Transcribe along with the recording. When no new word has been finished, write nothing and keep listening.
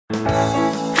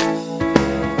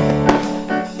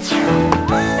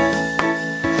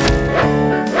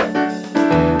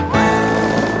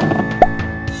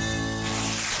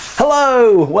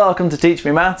Hello, welcome to Teach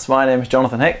Me Maths. My name is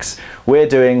Jonathan Hicks. We're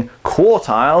doing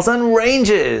quartiles and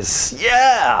ranges.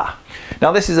 Yeah!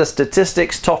 Now this is a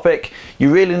statistics topic.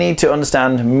 You really need to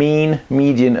understand mean,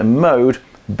 median and mode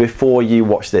before you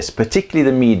watch this, particularly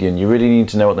the median. You really need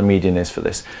to know what the median is for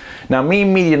this. Now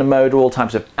mean, median and mode are all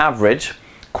types of average.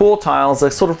 Quartiles are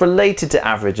sort of related to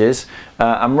averages,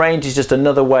 and range is just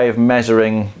another way of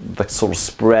measuring the sort of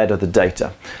spread of the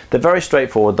data. They're very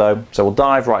straightforward though, so we'll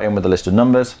dive right in with the list of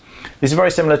numbers. This is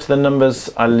very similar to the numbers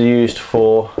I used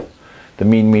for the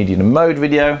mean, median and mode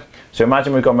video. So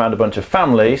imagine we've gone around a bunch of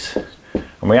families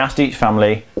and we asked each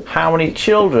family, how many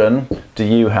children do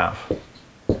you have?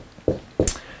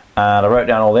 And I wrote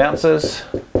down all the answers.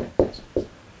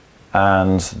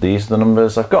 And these are the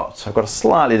numbers I've got. So I've got a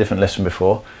slightly different list from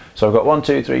before. So I've got 1,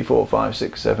 2, 3, 4, 5,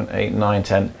 6, 7, 8, 9,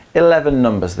 10, 11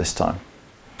 numbers this time.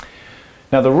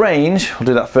 Now the range, we'll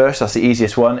do that first, that's the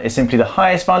easiest one, is simply the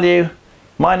highest value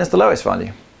minus the lowest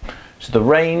value. So the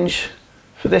range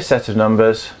for this set of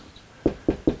numbers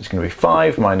is going to be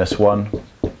 5 minus 1,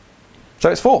 so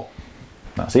it's 4.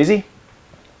 That's easy.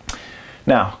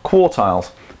 Now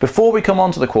quartiles. Before we come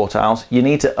on to the quartiles, you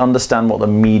need to understand what the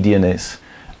median is.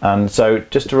 And so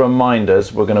just to remind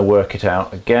us, we're going to work it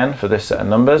out again for this set of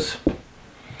numbers.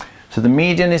 So the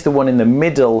median is the one in the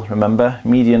middle, remember,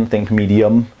 median, think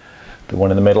medium, the one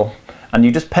in the middle. And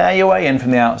you just pair your way in from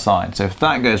the outside. So if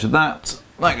that goes with that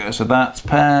goes with that,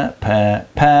 pair, pair,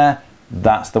 pair,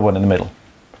 that's the one in the middle.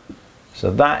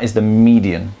 So that is the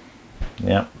median,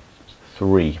 yeah,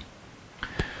 3.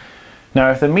 Now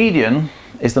if the median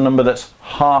is the number that's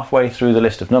halfway through the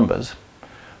list of numbers,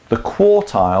 the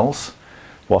quartiles,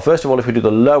 well, first of all, if we do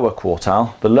the lower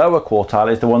quartile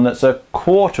is the one that's a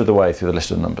quarter of the way through the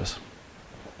list of numbers.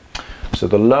 So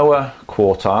the lower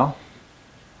quartile,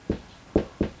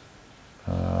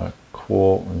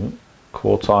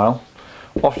 quartile,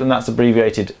 often that's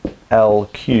abbreviated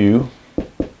LQ.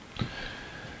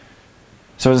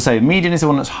 So as I say, median is the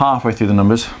one that's halfway through the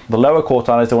numbers. The lower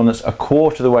quartile is the one that's a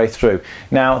quarter of the way through.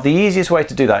 Now, the easiest way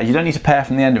to do that, you don't need to pair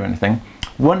from the end or anything.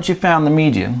 Once you've found the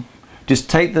median, just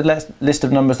take the list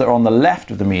of numbers that are on the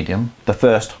left of the median, the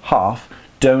first half,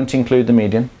 don't include the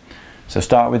median. So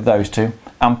start with those two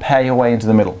and pair your way into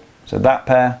the middle. So that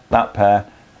pair,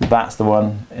 that's the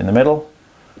one in the middle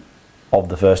of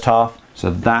the first half.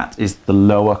 So that is the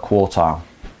lower quartile.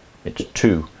 It's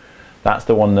 2. That's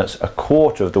the one that's a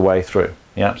quarter of the way through.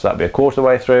 Yeah, so that'd be a quarter of the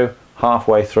way through,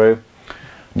 halfway through.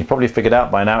 And you probably figured out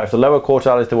by now, if the lower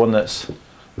quartile is the one that's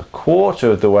a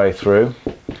quarter of the way through,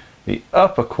 the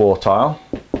upper quartile,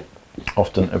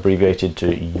 often abbreviated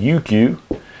to UQ,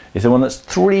 is the one that's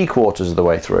 3/4 of the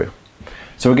way through.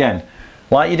 So again,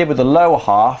 like you did with the lower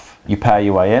half, you pair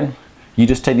your way in. You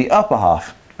just take the upper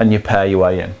half and you pair your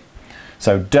way in.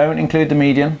 So don't include the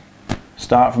median.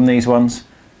 Start from these ones.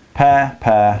 Pair,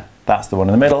 pair, that's the one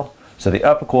in the middle. So the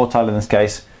upper quartile in this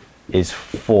case is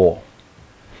 4.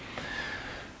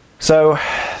 So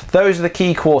those are the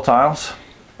key quartiles.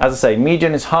 As I say,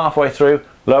 median is halfway through,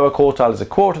 lower quartile is a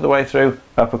quarter of the way through,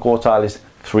 upper quartile is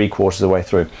 3/4 of the way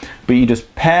through. But you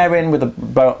just pair in with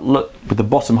the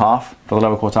bottom half for the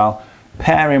lower quartile,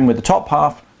 pair in with the top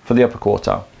half for the upper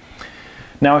quartile.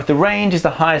 Now if the range is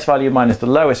the highest value minus the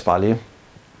lowest value,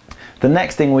 the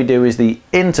next thing we do is the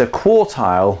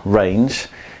interquartile range.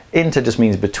 Inter just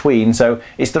means between, so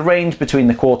it's the range between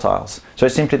the quartiles. So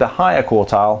it's simply the higher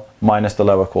quartile minus the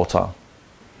lower quartile.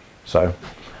 So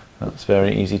that's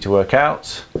very easy to work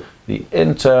out. The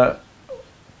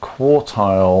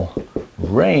interquartile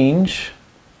range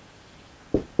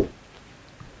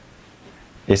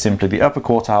is simply the upper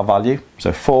quartile value,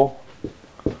 so 4,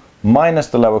 minus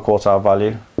the lower quartile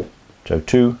value, so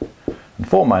 2, and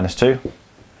 4 minus 2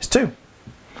 is 2.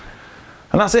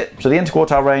 And that's it. So the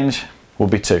interquartile range will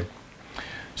be 2.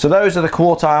 So those are the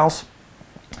quartiles.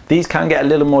 These can get a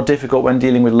little more difficult when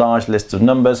dealing with large lists of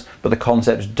numbers, but the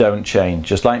concepts don't change.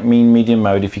 Just like mean, median,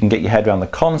 mode, if you can get your head around the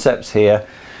concepts here,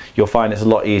 you'll find it's a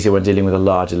lot easier when dealing with a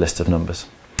larger list of numbers.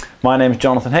 My name is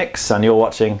Jonathan Hicks and you're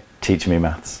watching Teach Me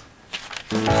Maths.